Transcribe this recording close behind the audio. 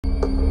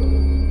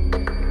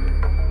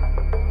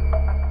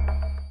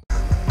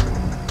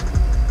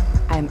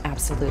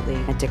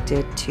absolutely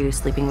addicted to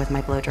sleeping with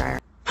my blow dryer.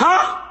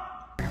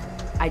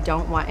 I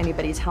don't want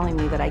anybody telling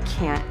me that I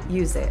can't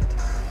use it.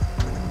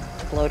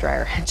 The blow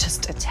dryer had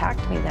just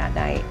attacked me that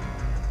night.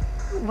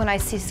 When I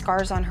see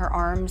scars on her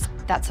arms,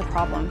 that's a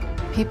problem.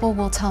 People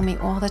will tell me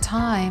all the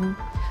time,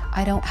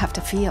 I don't have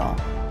to feel.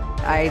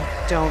 I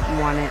don't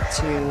want it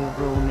to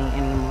rule me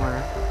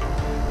anymore.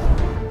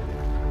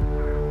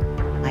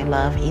 I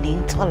love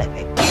eating toilet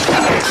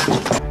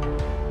paper.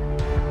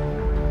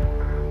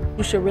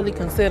 You should really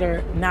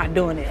consider not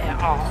doing it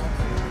at all.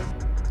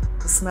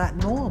 It's not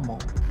normal.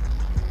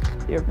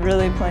 You're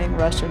really playing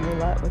Russian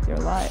roulette with your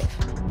life.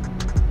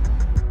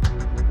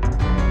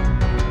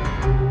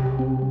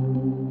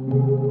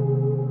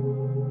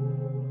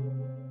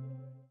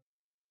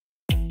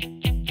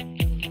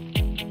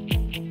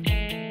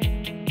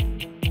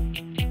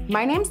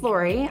 My name's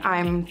Lori.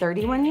 I'm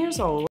 31 years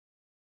old.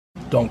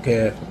 Don't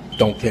care,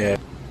 don't care,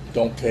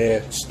 don't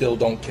care, still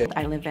don't care.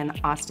 I live in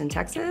Austin,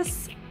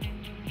 Texas.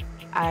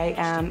 I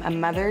am a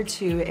mother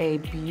to a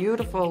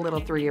beautiful little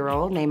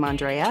 3-year-old named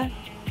Andrea.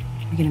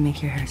 You're gonna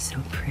make your hair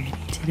so pretty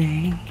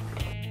today.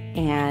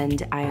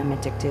 And I am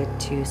addicted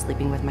to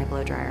sleeping with my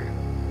blow dryer.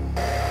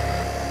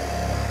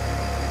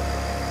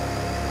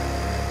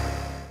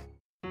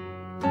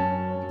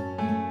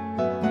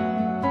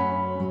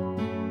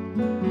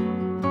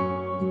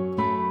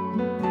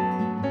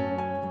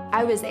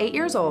 I was 8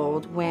 years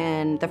old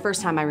when the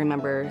first time I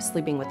remember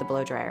sleeping with the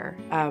blow dryer.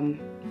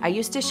 I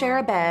used to share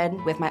a bed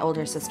with my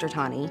older sister,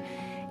 Tani,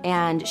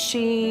 and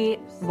she,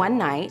 one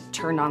night,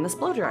 turned on this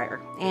blow dryer.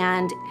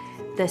 And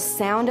the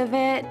sound of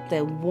it,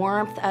 the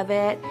warmth of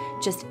it,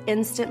 just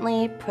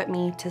instantly put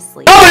me to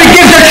sleep.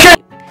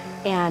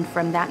 And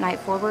from that night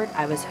forward,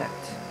 I was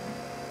hooked.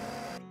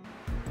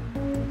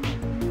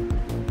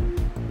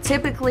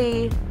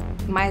 Typically,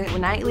 my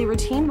nightly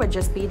routine would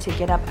just be to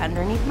get up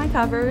underneath my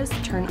covers,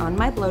 turn on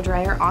my blow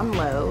dryer on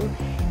low,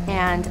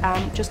 and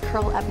just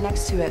curl up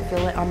next to it,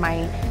 feel it on my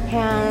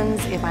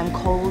hands. If I'm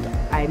cold,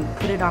 I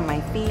put it on my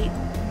feet,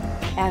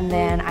 and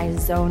then I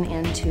zone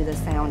into the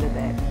sound of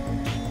it.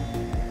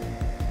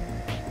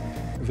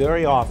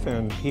 Very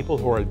often, people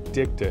who are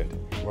addicted,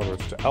 whether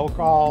it's to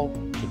alcohol,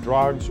 to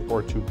drugs,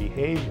 or to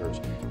behaviors,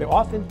 they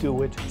often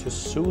do it to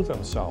soothe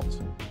themselves.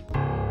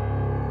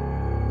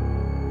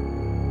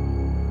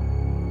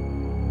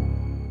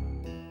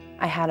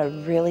 I had a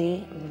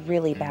really,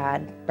 really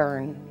bad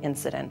burn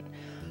incident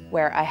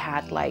where I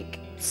had like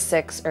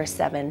 6 or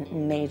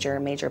 7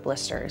 major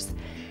blisters.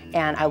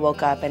 And I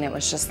woke up and it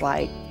was just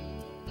like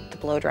the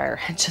blow dryer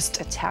had just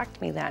attacked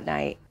me that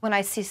night. When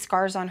I see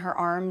scars on her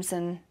arms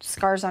and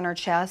scars on her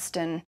chest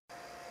and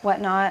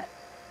whatnot,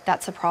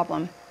 that's a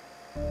problem.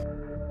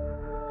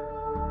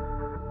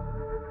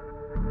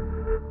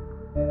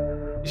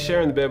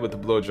 Sharing the bed with the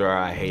blow dryer,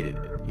 I hated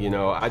it. You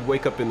know, I'd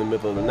wake up in the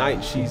middle of the night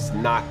and she's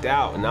knocked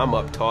out and I'm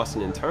up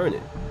tossing and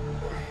turning.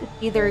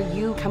 Either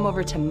you come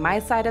over to my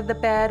side of the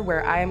bed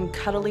where I'm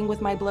cuddling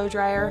with my blow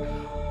dryer,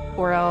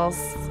 or else,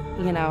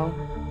 you know,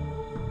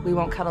 we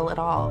won't cuddle at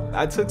all.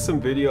 I took some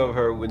video of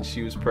her when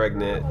she was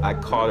pregnant. I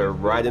caught her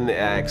right in the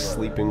act,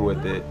 sleeping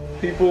with it.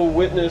 People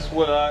witness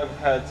what I've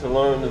had to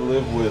learn to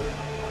live with.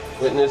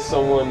 Witness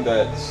someone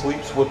that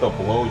sleeps with a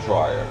blow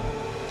dryer.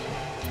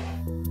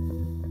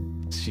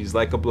 She's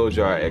like a blow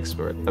dryer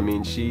expert. I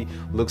mean, she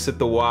looks at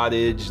the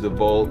wattage, the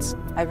volts.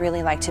 I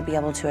really like to be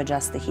able to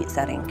adjust the heat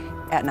setting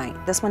at night.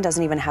 This one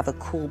doesn't even have a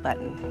cool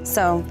button,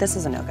 so this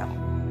is a no-go.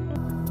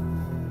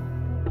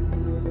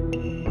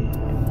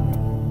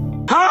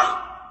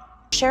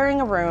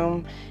 Sharing a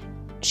room,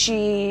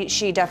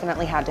 she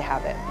definitely had to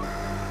have it.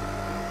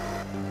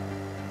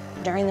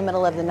 During the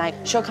middle of the night,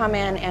 she'll come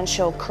in and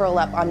she'll curl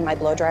up on my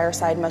blow dryer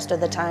side most of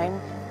the time.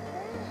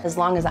 As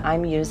long as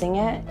I'm using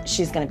it,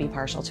 she's gonna be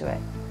partial to it.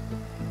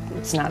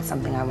 It's not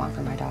something I want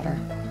for my daughter.